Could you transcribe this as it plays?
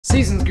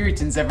Season's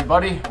greetings,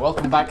 everybody.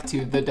 Welcome back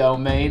to The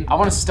Domain. I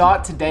want to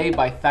start today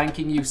by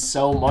thanking you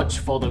so much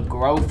for the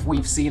growth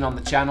we've seen on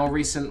the channel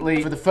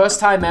recently. For the first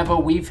time ever,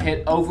 we've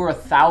hit over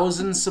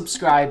 1,000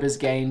 subscribers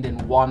gained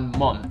in 1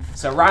 month.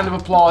 So round of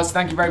applause.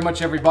 Thank you very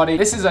much, everybody.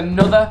 This is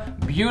another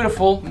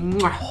beautiful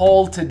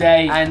haul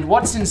today, and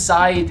what's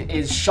inside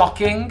is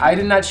shocking. I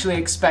didn't actually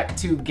expect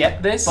to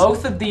get this.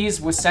 Both of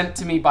these were sent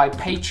to me by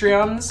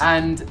Patreons,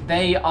 and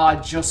they are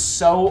just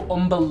so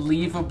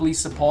unbelievably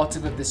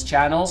supportive of this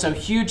channel. So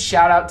huge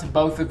shout out to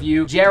both of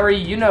you. Jerry,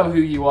 you know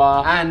who you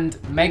are,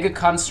 and Mega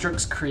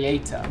Construx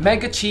Creator.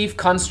 Mega Chief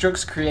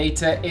Construx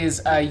Creator is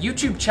a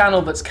YouTube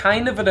channel that's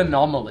kind of an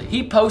anomaly.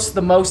 He posts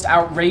the most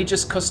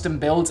outrageous custom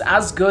builds,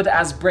 as good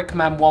as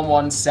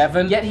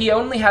Brickman117, yet he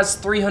only has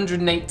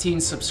 318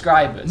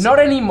 subscribers. Not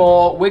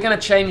anymore. We're gonna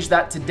change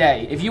that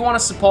today. If you want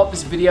to support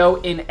this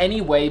video in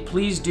any way,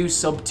 please do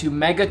sub to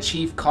Mega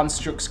Chief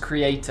Construx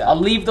Creator. I'll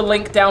leave the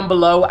link down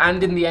below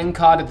and in the end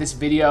card of this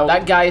video.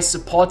 That guy is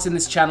supporting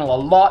this channel a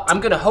lot. I'm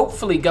gonna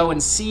hopefully go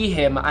and see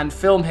him and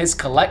film his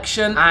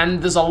collection,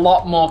 and there's a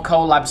lot more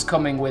collabs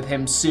coming with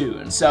him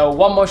soon. So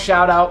one more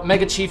shout out,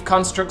 Mega Chief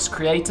Construx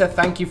Creator,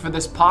 thank you for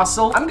this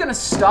parcel. I'm gonna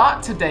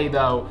start today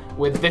though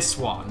with this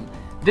one.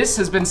 This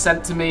has been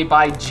sent to me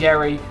by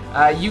Jerry.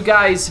 You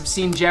guys have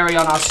seen Jerry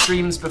on our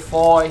streams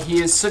before.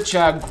 He is such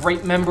a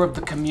great member of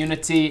the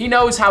community. He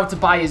knows how to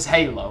buy his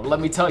Halo,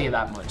 let me tell you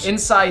that much.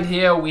 Inside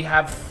here we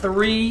have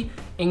 3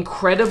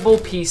 incredible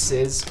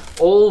pieces,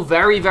 all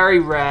very, very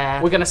rare.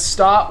 We're gonna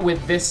start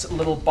with this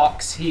little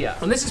box here.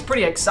 And this is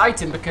pretty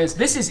exciting because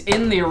this is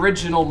in the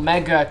original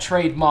Mega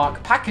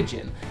trademark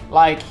packaging.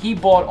 Like, he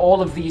bought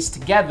all of these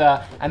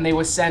together and they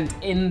were sent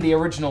in the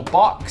original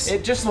box.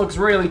 It just looks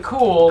really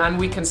cool, and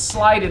we can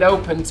slide it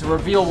open to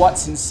reveal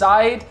what's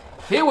inside.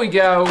 Here we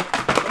go.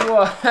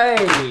 Whoa,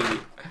 hey.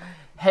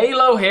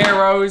 Halo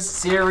Heroes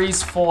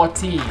Series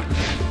 14.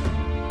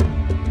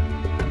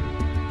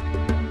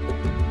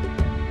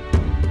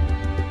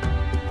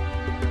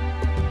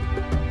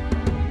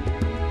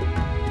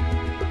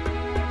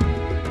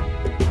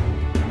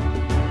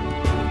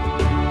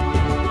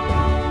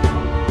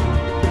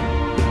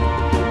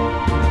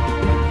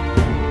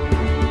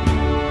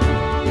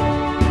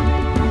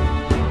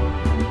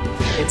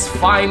 It's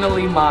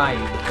finally mine.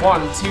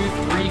 1, 2,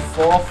 3,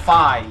 4,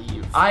 5.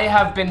 I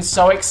have been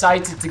so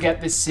excited to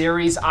get this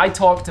series. I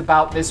talked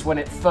about this when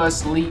it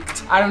first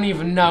leaked. I don't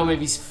even know,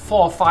 maybe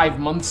 4 or 5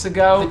 months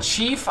ago. The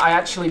Chief I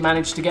actually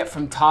managed to get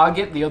from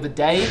Target the other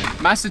day.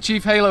 Master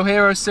Chief Halo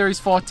Heroes Series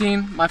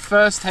 14. My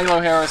first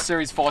Halo Heroes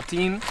Series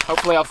 14.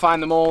 Hopefully I'll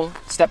find them all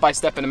step by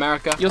step in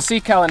America. You'll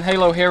see, Kellen,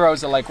 Halo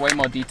Heroes are like way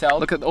more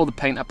detailed. Look at all the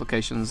paint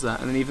applications there.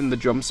 And then even the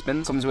drum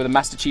spin comes with a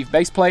Master Chief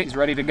base plate. He's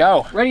ready to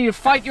go. Ready to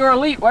fight your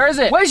elite. Where is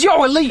it? Where's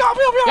your elite?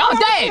 You're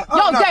dead.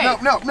 You're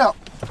dead. No.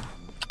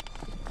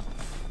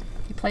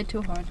 Played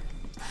too hard.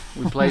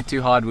 We played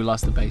too hard, we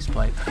lost the base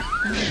plate.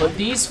 But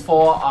these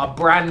 4 are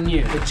brand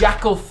new. The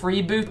Jackal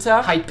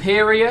Freebooter,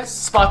 Hyperius,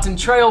 Spartan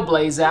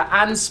Trailblazer,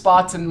 and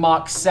Spartan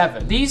Mark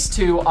 7. These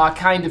 2 are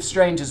kind of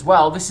strange as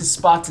well. This is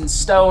Spartan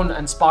Stone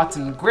and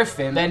Spartan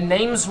Griffin. Their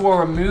names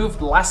were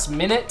removed last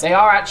minute. They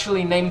are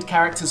actually named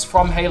characters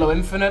from Halo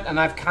Infinite, and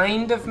I've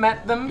kind of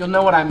met them. You'll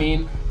know what I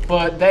mean.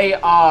 But they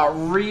are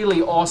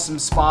really awesome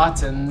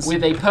Spartans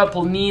with a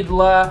purple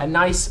needler, a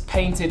nice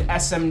painted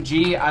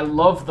SMG. I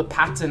love the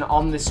pattern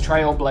on this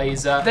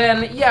Trailblazer.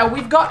 Then, yeah,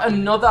 we've got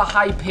another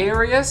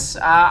Hyperius.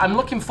 I'm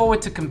looking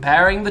forward to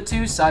comparing the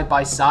 2 side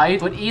by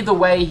side, but either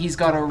way, he's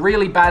got a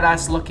really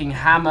badass looking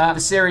hammer. The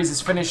series is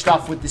finished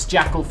off with this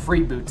Jackal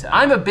Freebooter.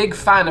 I'm a big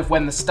fan of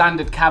when the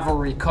standard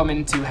cavalry come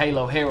into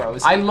Halo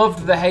Heroes. I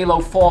loved the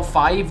Halo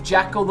 4-5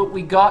 Jackal that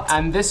we got,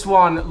 and this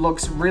one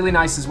looks really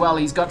nice as well.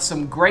 He's got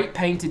some great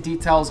painted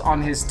details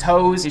on his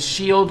toes. His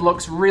shield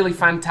looks really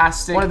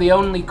fantastic. One of the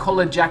only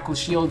colored Jackal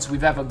shields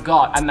we've ever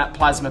got, and that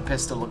plasma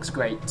pistol looks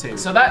great too.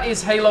 So that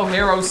is Halo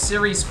Heroes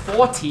Series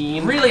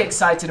 14. Really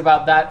excited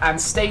about that, and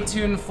stay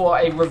tuned for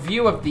a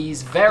review of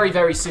these very,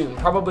 very soon,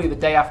 probably the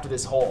day after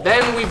this haul.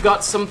 Then we've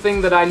got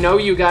something that I know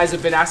you guys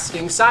have been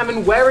asking.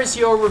 Simon, where is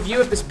your review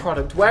of this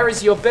product? Where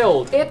is your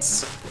build?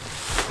 It's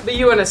the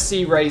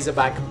UNSC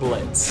Razorback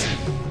Blitz.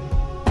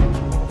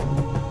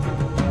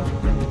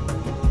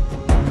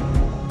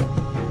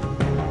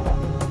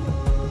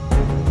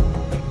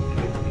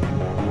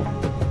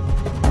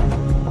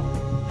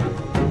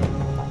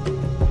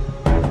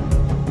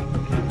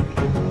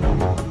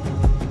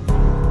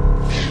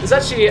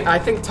 There's actually, I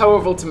think Toe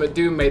of Ultimate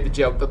Doom made the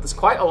joke that there's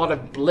quite a lot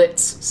of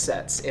Blitz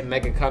sets in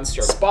Mega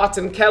Construx.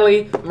 Spartan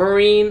Kelly,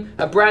 Marine,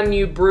 a brand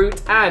new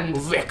Brute, and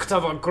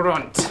Victor the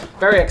Grunt.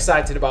 Very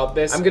excited about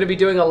this. I'm going to be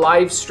doing a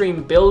live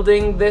stream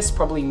building this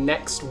probably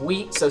next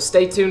week, so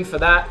stay tuned for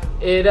that.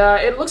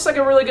 It looks like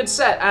a really good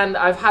set, and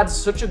I've had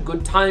such a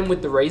good time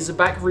with the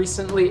Razorback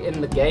recently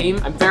in the game.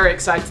 I'm very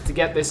excited to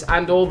get this,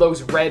 and all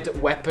those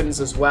red weapons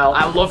as well.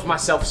 I love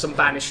myself some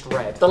Banished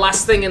Red. The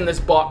last thing in this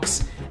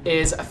box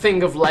is a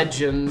thing of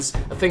legends,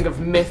 a thing of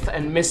myth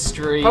and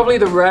mystery. Probably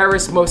the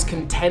rarest, most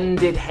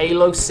contended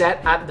Halo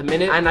set at the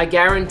minute, and I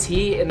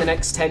guarantee in the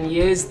next 10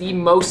 years, the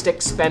most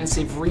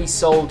expensive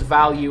resold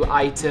value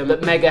item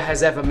that Mega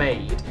has ever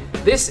made.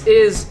 This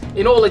is,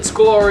 in all its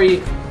glory,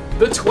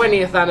 the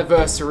 20th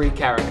anniversary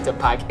character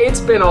pack.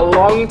 It's been a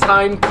long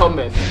time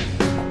coming.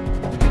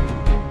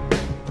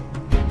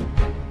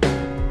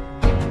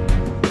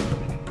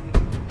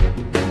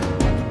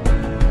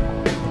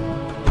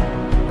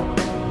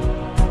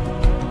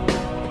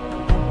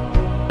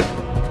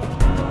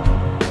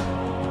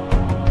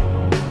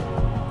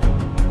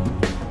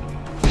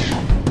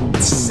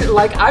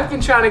 Like, I've been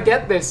trying to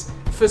get this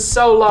for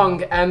so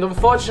long, and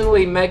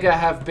unfortunately Mega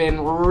have been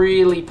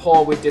really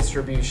poor with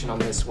distribution on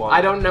this one.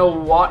 I don't know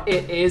what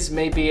it is.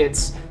 Maybe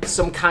it's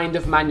some kind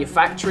of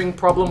manufacturing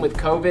problem with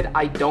COVID.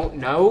 I don't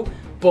know.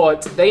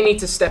 But they need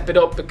to step it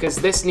up because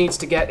this needs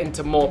to get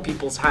into more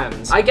people's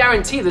hands. I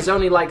guarantee there's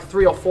only like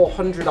 300 or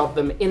 400 of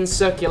them in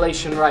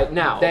circulation right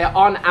now. They're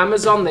on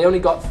Amazon. They only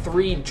got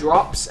 3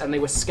 drops and they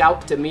were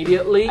scalped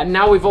immediately. And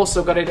now we've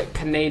also got it at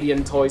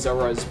Canadian Toys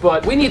R Us.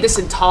 But we need this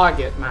in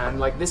Target, man.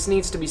 Like, this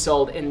needs to be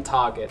sold in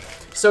Target.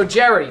 So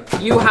Jerry,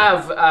 you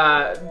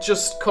have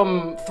just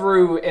come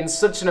through in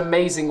such an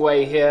amazing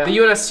way here. The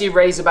UNSC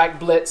Razorback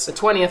Blitz, the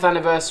 20th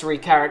anniversary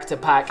character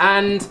pack,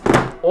 and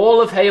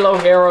all of Halo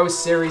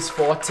Heroes Series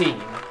 14.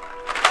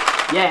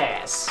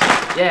 Yes,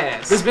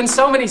 yes. There's been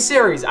so many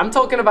series. I'm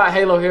talking about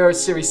Halo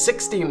Heroes Series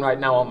 16 right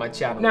now on my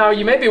channel. Now,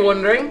 you may be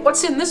wondering,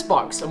 what's in this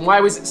box and why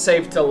was it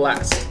saved till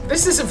last?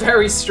 This is a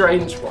very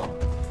strange one.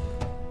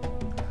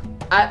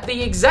 At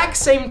the exact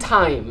same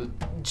time,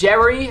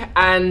 Jerry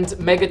and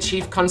Mega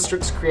Chief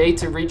Construx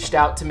creator reached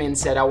out to me and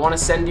said, I want to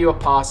send you a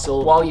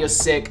parcel while you're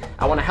sick.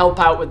 I want to help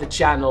out with the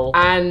channel.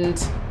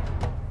 And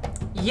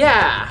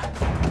yeah.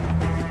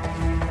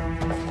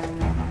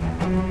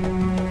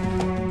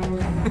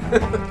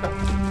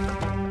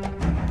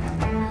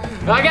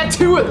 I got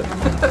 2 of them.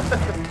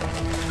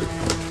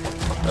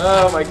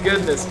 Oh my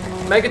goodness.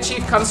 Mega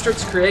Chief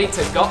Construx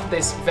creator got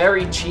this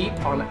very cheap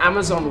on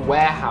Amazon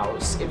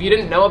Warehouse. If you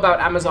didn't know about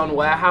Amazon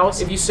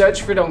Warehouse, if you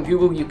search for it on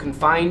Google, you can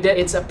find it.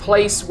 It's a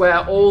place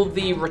where all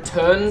the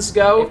returns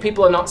go. If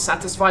people are not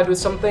satisfied with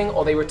something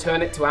or they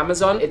return it to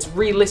Amazon, it's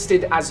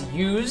relisted as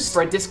used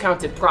for a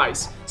discounted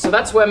price. So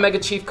that's where Mega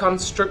Chief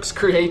Construx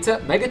creator,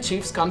 Mega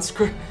Chief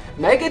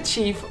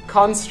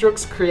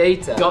Construx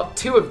creator got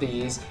 2 of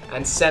these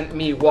and sent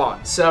me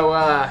 1. So,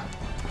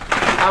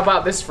 how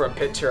about this for a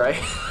picture, eh?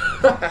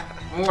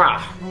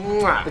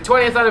 The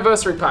 20th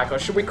anniversary pack, or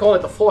should we call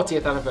it the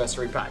 40th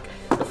anniversary pack?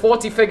 The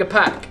 40 figure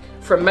pack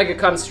from Mega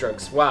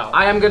Construx. Wow.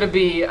 I am gonna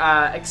be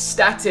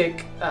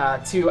ecstatic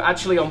to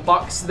actually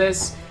unbox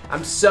this.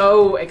 I'm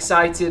so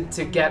excited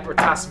to get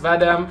Ratas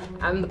Vedam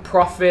and the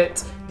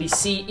Prophet, the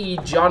C.E.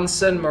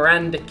 Johnson,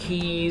 Miranda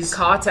Keys,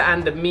 Carter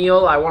and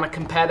Emil. I want to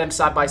compare them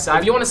side by side.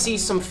 If you want to see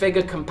some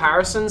figure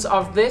comparisons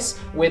of this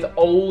with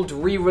old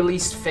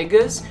re-released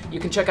figures, you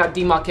can check out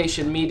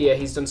Demarcation Media.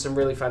 He's done some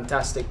really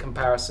fantastic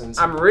comparisons.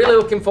 I'm really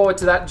looking forward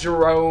to that.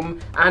 Jerome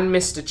and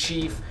Mr.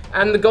 Chief.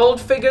 And the gold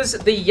figures,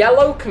 the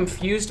yellow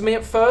confused me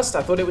at first.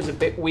 I thought it was a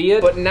bit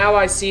weird, but now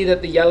I see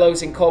that the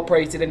yellow's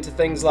incorporated into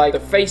things like the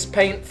face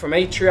paint from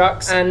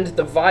Atriox and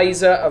the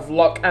visor of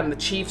Locke and the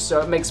Chief,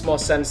 so it makes more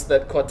sense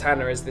that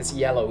Cortana is this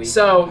yellowy.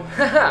 So,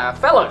 haha,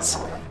 fellas,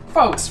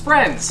 folks,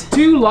 friends,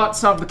 2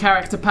 lots of the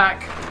character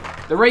pack,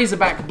 the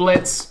Razorback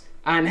Blitz,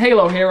 and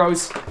Halo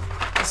Heroes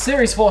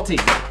Series 14.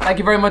 Thank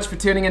you very much for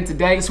tuning in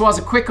today. This was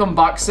a quick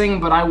unboxing,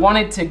 but I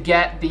wanted to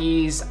get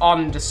these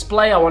on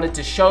display. I wanted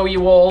to show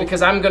you all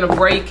because I'm gonna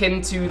break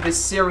into this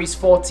Series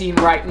 14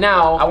 right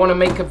now. I wanna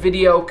make a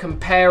video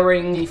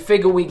comparing the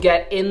figure we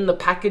get in the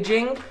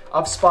packaging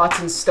of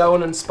Spartan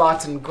Stone and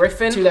Spartan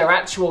Griffin to their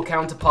actual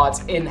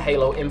counterparts in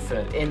Halo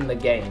Infinite in the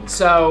game.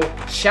 So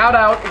shout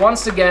out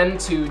once again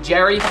to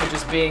Jerry for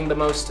just being the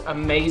most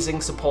amazing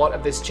support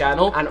of this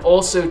channel, and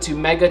also to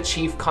Mega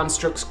Chief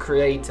Construx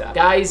creator.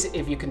 Guys,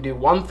 if you can do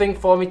one thing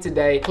for me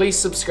today, please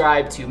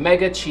subscribe to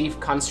Mega Chief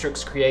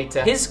Construx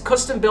creator. His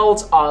custom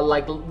builds are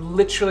like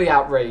literally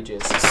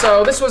outrageous.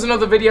 So this was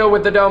another video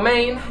with the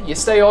domain. You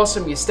stay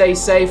awesome, you stay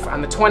safe,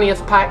 and the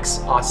 20th packs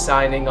are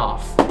signing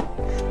off.